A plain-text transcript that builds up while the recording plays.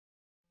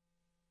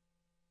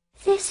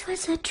This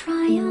was a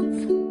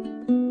triumph.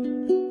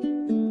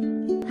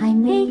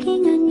 I'm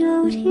making a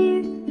note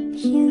here,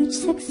 huge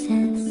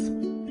success.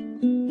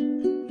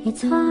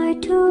 It's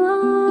hard to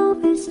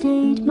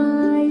overstate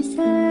my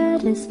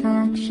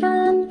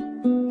satisfaction.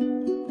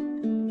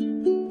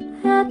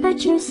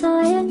 Aperture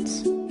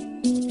science.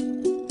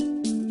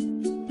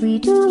 We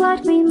do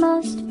what we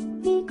must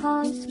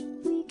because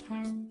we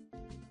can.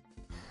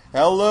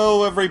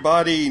 Hello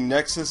everybody,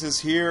 Nexus is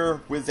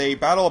here with a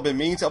battle I've been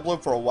meaning to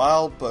upload for a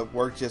while, but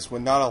work just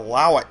would not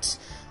allow it.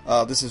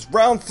 This is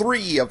round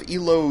 3 of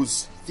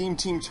ELO's Theme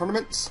Team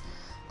Tournament.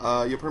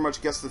 You'll pretty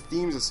much guess the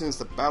themes as soon as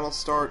the battle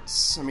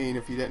starts. I mean,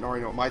 if you didn't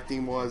already know what my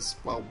theme was,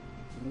 well,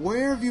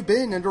 where have you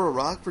been, under a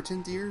rock for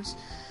 10 years?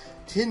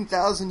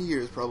 10,000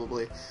 years,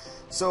 probably.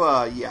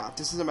 So, yeah,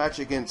 this is a match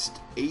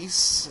against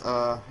Ace.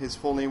 His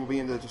full name will be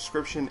in the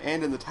description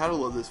and in the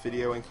title of this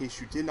video, in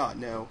case you did not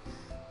know.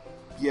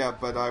 Yeah,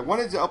 but I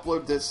wanted to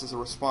upload this as a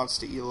response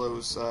to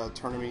ELO's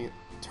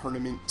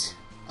tournament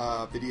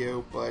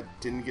video, but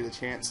didn't get a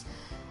chance.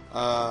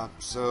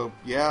 So,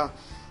 yeah.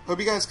 Hope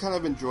you guys kind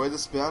of enjoy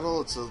this battle.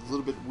 It's a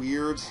little bit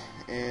weird,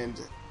 and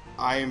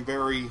I am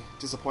very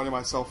disappointed in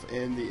myself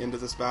in the end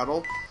of this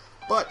battle.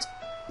 But,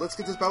 let's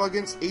get this battle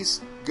against Ace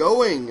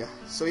going!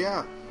 So,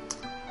 yeah.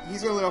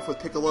 He's going to lead off with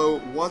Piccolo.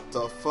 What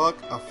the fuck?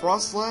 A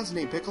Frost Lass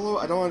named Piccolo?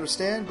 I don't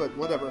understand, but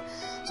whatever.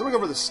 So I'm going to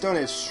go for the Stone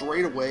Edge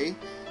straight away.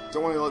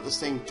 Don't want to let this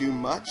thing do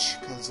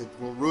much, because it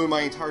will ruin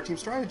my entire team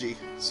strategy.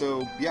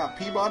 So, yeah,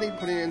 Peabody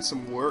putting in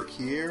some work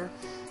here.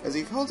 As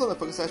he holds on the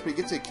focus sash, but he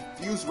gets a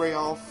Confused Ray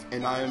off,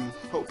 and I'm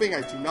hoping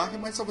I do not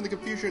hit myself in the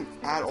confusion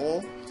at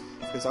all,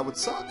 because that would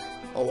suck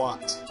a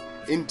lot.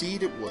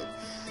 Indeed it would.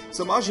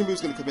 So Majin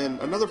Buu's going to come in.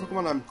 Another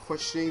Pokemon I'm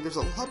questioning. There's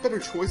a lot better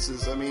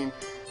choices. I mean,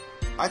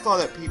 I thought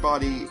that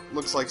Peabody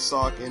looks like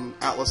Sock and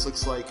Atlas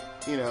looks like,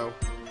 you know,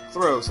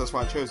 Throw, so that's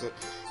why I chose it.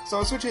 So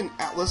I'm switching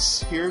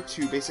Atlas here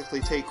to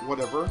basically take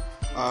whatever,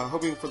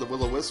 hoping for the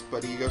Will-O-Wisp,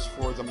 but he goes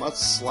for the Mud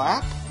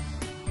Slap?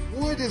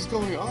 What is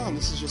going on?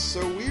 This is just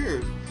so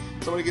weird. So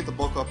I'm going to get the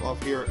bulk up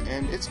off here,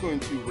 and it's going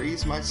to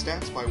raise my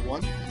stats by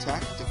 1.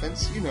 Attack,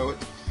 defense, you know it.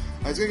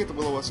 I was going to get the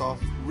Will-O-Wisp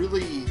off.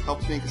 Really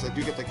helps me because I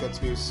do get that Guts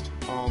boost.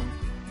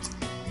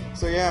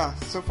 So yeah,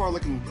 so far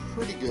looking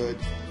pretty good.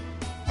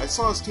 I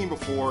saw his team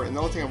before, and the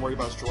only thing I'm worried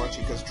about is Jirachi,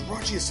 because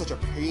Jirachi is such a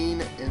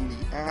pain in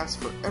the ass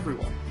for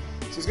everyone.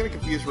 So he's going to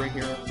confuse right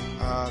here.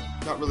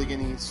 Not really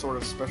getting any sort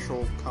of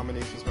special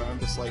combinations, but I'm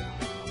just like,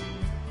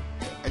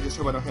 I just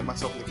hope I don't hit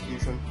myself in the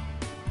confusion.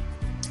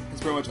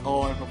 That's pretty much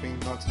all I'm hoping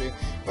not to do.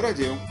 But I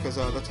do, because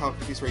that's how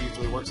Confuse Ray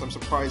usually works. I'm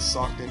surprised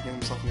Sock didn't hit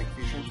himself in the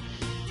confusion.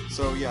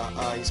 So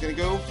yeah, he's going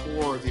to go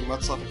for the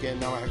Mud Slap again.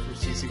 Now my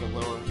accuracy is even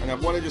lower. And I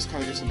want to just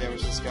kind of do some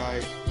damage to this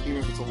guy, even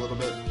if it's a little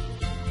bit.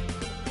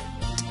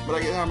 But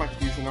I get out of my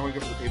confusion. I want to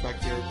go for the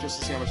payback here, just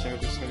to see how much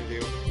damage it's going to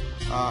do.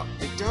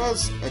 It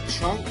does a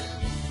chunk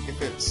if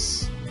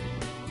it's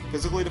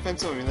physically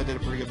defensive. I mean, that did a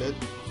pretty good bit.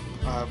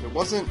 If it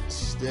wasn't,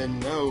 then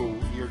no,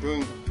 you're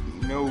doing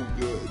no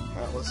good,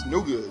 Atlas.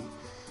 No good.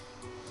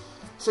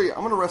 So yeah,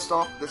 I'm going to rest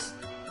off this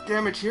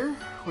damage here,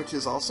 which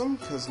is awesome,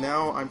 because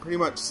now I'm pretty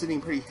much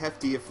sitting pretty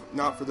hefty, if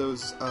not for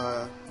those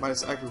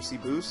minus accuracy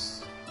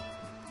boosts.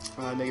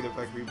 Negative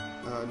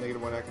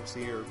 1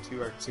 accuracy or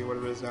 2 accuracy,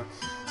 whatever it is now.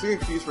 So you're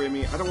confused for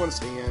me. I don't want to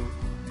stay in.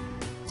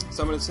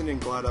 So I'm going to send in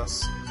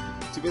GLaDOS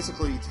to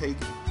basically take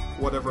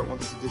whatever it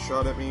wants to dish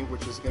out at me,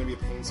 which is going to be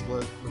a pain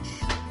split, which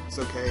is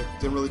okay.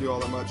 Didn't really do all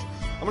that much.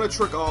 I'm going to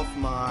trick off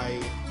my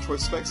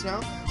choice specs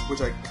now,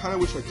 which I kind of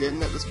wish I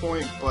didn't at this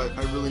point, but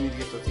I really need to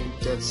get the thing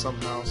dead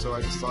somehow, so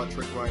I just thought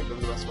trick might be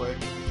the best way.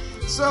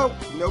 So,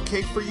 no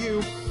cake for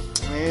you,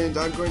 and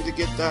I'm going to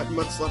get that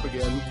Mud Slap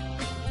again.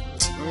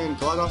 Man,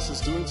 GLaDOS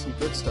is doing some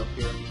good stuff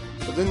here.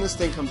 But then this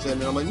thing comes in,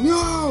 and I'm like,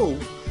 no!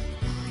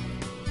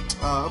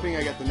 Hoping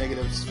I get the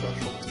negative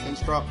special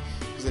defense drop,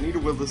 because I need to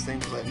will this thing,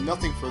 because I have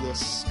nothing for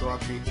this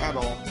Jirachi at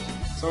all.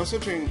 So I'm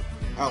switching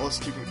Atlas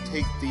to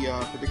take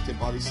the predicted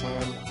Body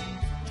Slam,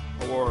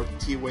 or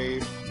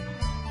T-Wave.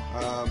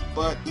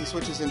 But he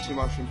switches into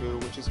Majin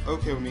Buu, which is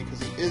okay with me,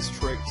 because he is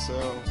tricked,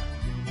 so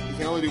he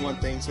can only do one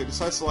thing. So he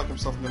decides to lock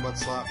himself in the Mud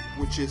Slap,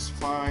 which is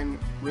fine,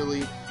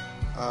 really.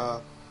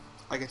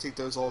 I can take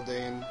those all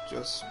day and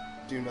just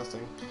do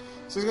nothing.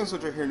 So he's going to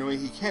switch right here. No,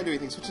 he can't do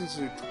anything. Switches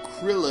to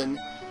Krillin,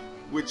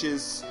 which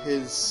is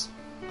his,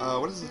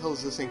 what the hell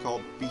is this thing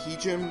called?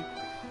 Behejim?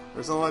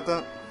 Or something like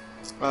that?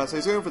 So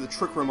he's going for the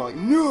Trick Room. I'm like,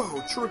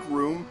 no! Trick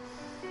Room!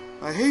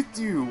 I hate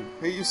you!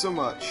 Hate you so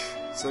much.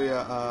 So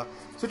yeah,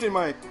 switching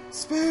my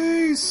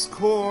Space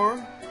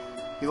Core!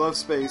 He loves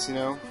space, you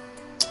know?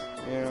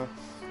 Yeah.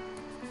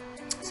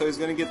 So he's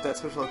going to get that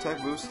special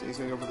attack boost. He's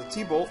going to go for the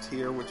T-Bolt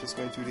here, which is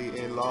going to do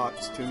a lot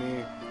to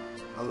me.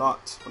 A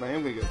lot. But I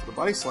am going to go for the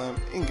Body Slam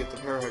and get the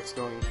Parahex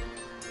going.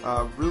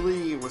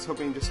 Really was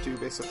hoping just to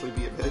basically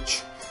be a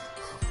bitch.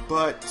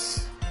 But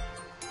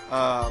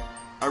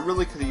I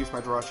really could have used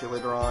my Jirachi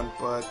later on,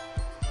 but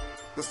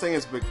this thing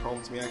is a big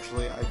problem to me,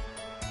 actually. I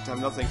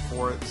have nothing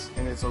for it,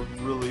 and it's a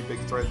really big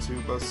threat to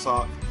both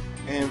Sock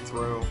and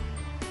Throw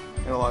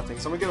and a lot of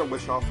things. So I'm going to get a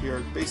Wish off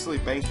here, basically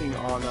banking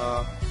on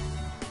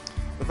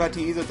the fact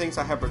he either thinks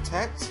I have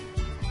Protect,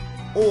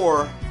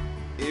 or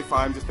if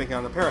I'm just picking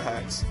on the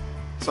Parahacks.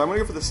 So I'm going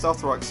to go for the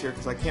Stealth Rocks here,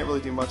 because I can't really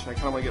do much, and I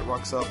kind of want to get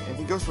Rocks up. And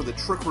he goes for the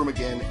Trick Room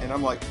again, and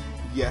I'm like,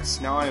 yes,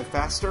 now I am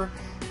faster.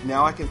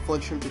 Now I can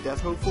flinch him to death,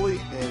 hopefully,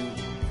 and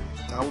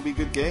that will be a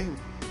good game.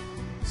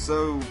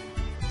 So,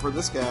 for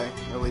this guy,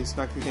 at least,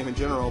 not good game in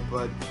general,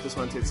 but just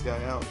want to take this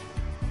guy out.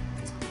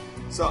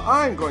 So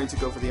I'm going to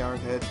go for the Iron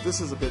Head.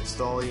 This is a bit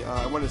stally.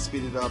 I wanted to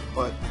speed it up,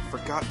 but I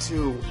forgot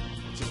to,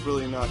 which is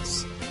really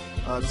nuts.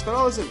 This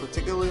battle isn't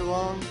particularly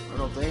long, I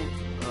don't think.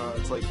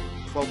 It's like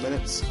 12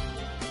 minutes,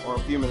 or a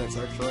few minutes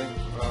actually.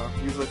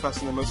 Usually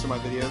faster than most of my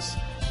videos.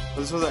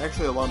 But this was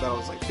actually a long battle. It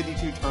was like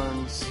 52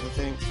 turns, I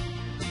think.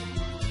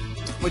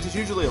 Which is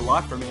usually a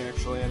lot for me,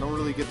 actually. I don't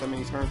really get that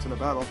many turns in a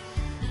battle.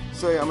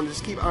 So yeah, I'm going to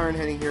just keep Iron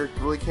Heading here.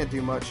 Really can't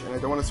do much, and I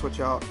don't want to switch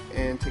out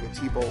and take a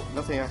T-Bolt.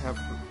 Nothing I have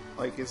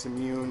like is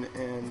immune,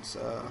 and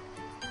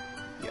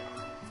yeah,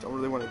 don't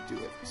really want to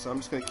do it. So I'm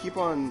just going to keep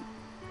on,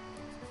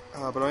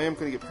 but I am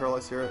going to get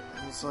paralyzed here.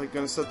 It's like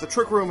going to set the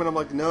Trick Room, and I'm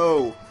like,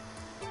 no,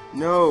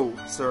 no,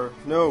 sir,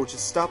 no,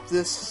 just stop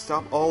this.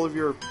 Stop all of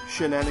your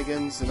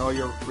shenanigans and all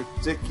your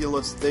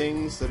ridiculous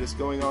things that is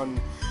going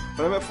on.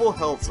 But I'm at full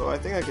health, so I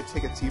think I could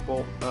take a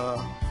T-Bolt.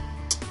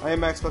 I am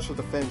max special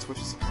defense, which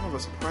is kind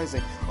of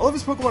surprising. All of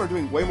his Pokemon are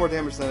doing way more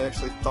damage than I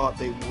actually thought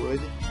they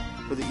would.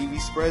 For the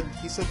EV spread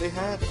he said they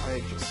had,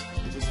 it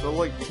just felt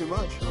like too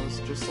much. I was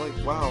just like,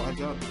 wow,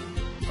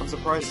 I'm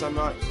surprised I'm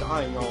not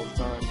dying all the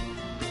time.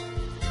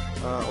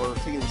 Or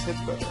taking these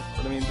hits better.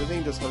 But I mean, the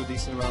thing does have a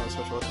decent amount of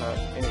special attack,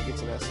 and it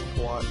gets an SD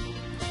plot.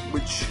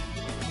 Which,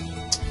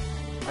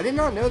 I did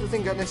not know the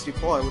thing got an SD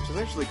plot, which is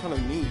actually kind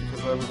of neat,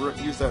 because I would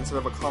use that instead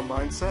of a Calm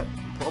Mindset,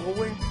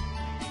 probably.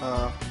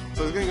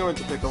 So he's going to go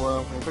into Piccolo,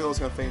 and Piccolo's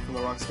going to faint from the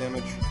Rock's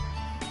damage.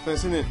 So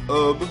it's in an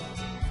UB,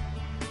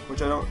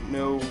 which I don't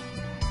know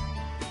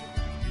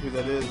who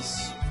that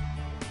is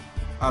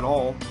at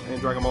all in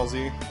Dragon Ball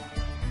Z,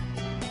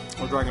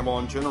 or Dragon Ball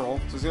in general.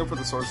 So he's going for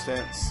the Sword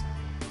Stance,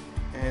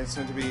 and it's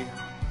going to be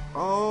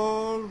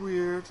all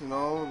weird and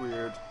all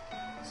weird.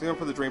 So he's going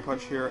for the Drain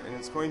Punch here, and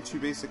it's going to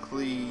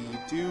basically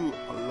do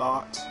a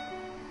lot,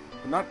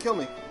 but not kill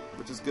me,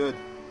 which is good.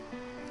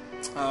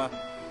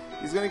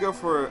 He's going to go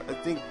for, I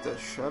think, the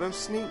Shadow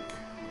Sneak,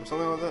 or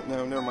something like that.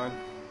 No, never mind.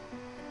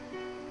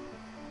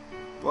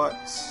 But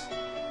let's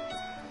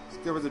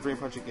go for the Drain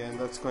Punch again.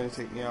 That's going to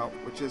take me out,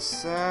 which is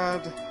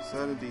sad.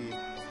 Sad indeed.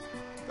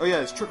 Oh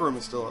yeah, his Trick Room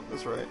is still up.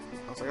 That's right.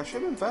 I was like, I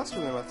should have been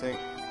faster than him, I think.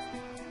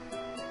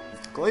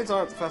 Glades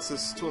aren't the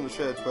fastest tool in the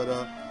shed, but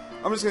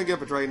I'm just going to get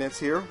up a Dragon Dance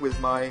here with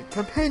my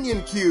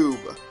Companion Cube.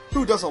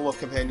 Who doesn't love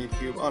Companion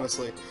Cube,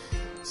 honestly?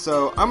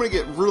 So I'm going to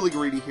get really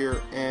greedy here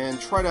and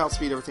try to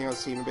outspeed everything on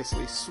his team and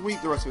basically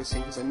sweep the rest of his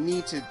team, because I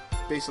need to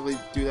basically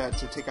do that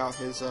to take out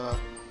his,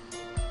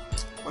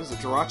 what is it,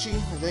 Jirachi,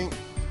 I think?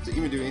 To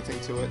even do anything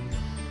to it.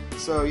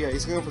 So yeah,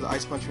 he's going for the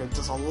Ice Punch here. It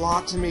does a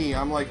lot to me.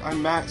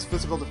 I'm max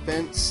physical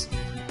defense,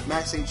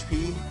 max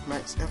HP,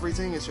 max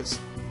everything. It's just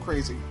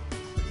crazy.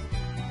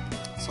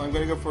 So I'm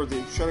going to go for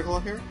the Shadow Claw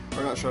here.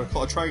 Or not Shadow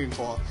Claw, Dragon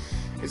Claw.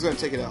 He's going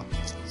to take it out.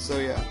 So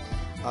yeah,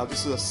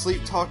 this is a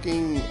Sleep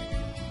Talking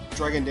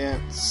Dragon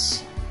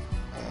Dance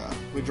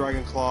with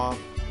Dragon Claw,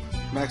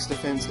 max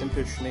defense,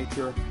 impish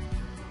nature,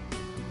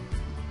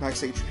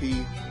 max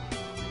HP,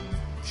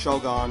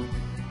 Shelgon.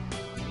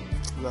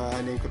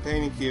 I named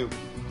Companion Cube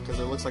because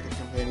it looks like a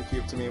Companion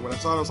Cube to me. When I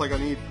saw it, I was like, I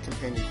need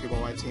Companion Cube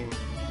on my team.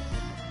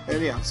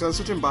 And yeah, so I'm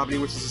switching Bobbity,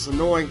 which is this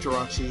annoying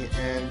Jirachi,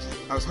 and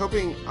I was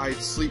hoping I'd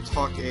Sleep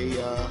Talk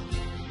a,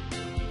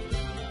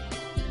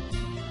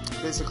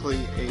 basically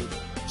a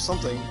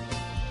something.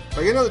 But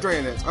I get another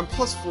Dragon Dance. I'm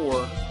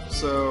 +4,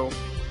 so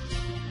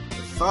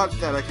I thought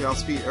that I could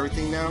outspeed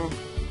everything now,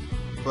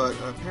 but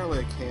apparently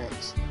I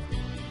can't.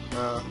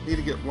 Need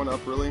to get one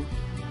up, really.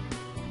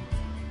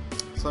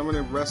 So I'm going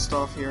to rest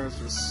off here. It's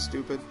just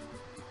stupid.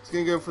 It's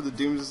going to go for the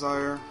Doom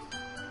Desire.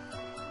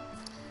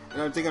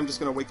 And I think I'm just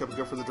going to wake up and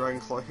go for the Dragon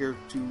Claw here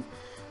to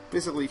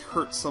basically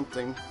hurt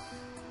something.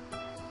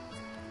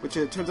 Which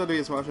it turns out to be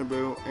his Majin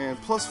Buu. And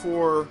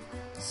 +4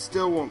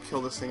 still won't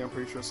kill this thing, I'm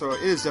pretty sure. So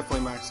it is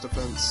definitely max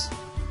defense.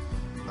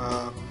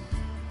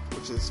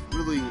 Which is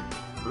really,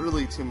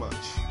 really too much.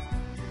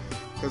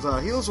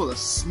 Because he lives with a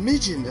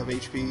smidgen of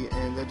HP,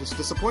 and that just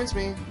disappoints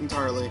me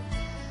entirely.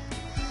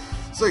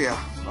 So yeah,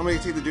 I'm going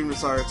to take the Doom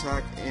Desire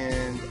attack,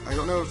 and I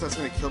don't know if that's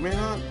going to kill me or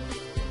not.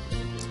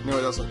 No,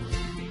 it doesn't.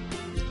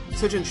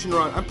 Sujin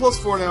Shinron. I'm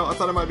 +4 now. I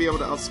thought I might be able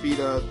to outspeed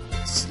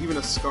even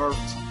a Scarfed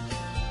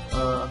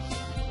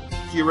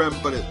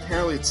Kyurem, but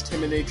apparently it's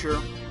timid nature,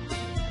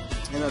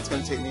 and that's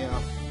going to take me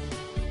out.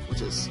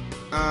 Which is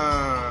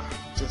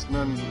just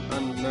none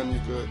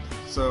good.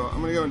 So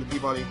I'm going to go into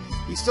Peabody.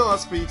 He still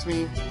outspeeds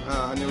me.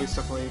 I know he's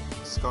definitely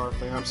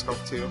Scarfed, and I'm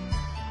Scarfed too.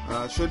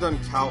 Should have done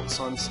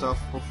calcs on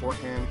stuff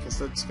beforehand, because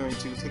that's going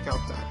to take out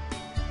that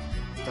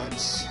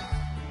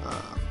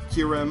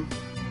Kyurem,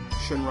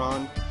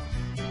 Shinron,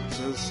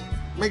 which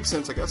makes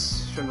sense, I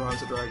guess.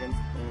 Shinron's a dragon,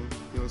 and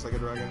he looks like a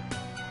dragon.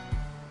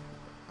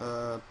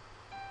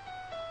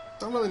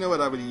 don't really know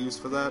what I would use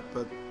for that,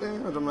 but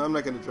I'm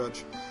not going to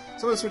judge. So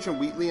I'm going to switch in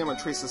Wheatley. I'm going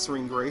to trace the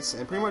Serene Grace,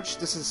 and pretty much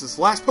this is his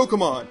last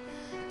Pokemon.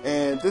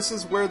 And this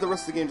is where the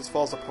rest of the game just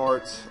falls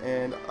apart.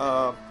 And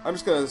I'm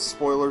just going to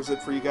spoilers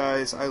it for you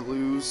guys. I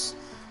lose.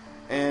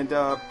 And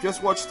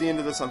just watch the end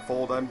of this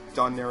unfold. I'm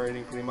done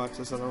narrating pretty much.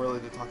 There's nothing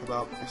really to talk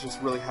about. It's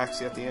just really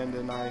haxy at the end,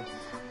 and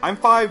I'm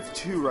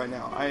 5-2 right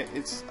now.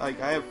 It's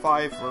like I have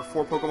 5 or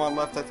 4 Pokemon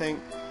left, I think,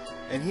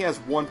 and he has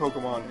 1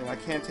 Pokemon, and I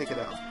can't take it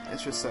out.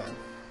 It's just sad.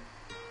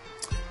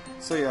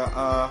 So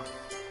yeah,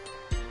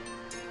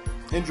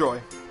 enjoy.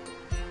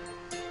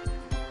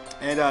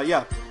 And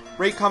yeah,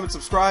 rate, comment,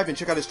 subscribe, and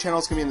check out his channel.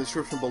 It's gonna be in the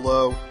description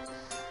below.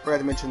 Forgot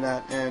to mention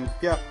that. And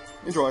yeah,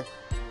 enjoy.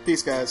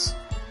 Peace, guys.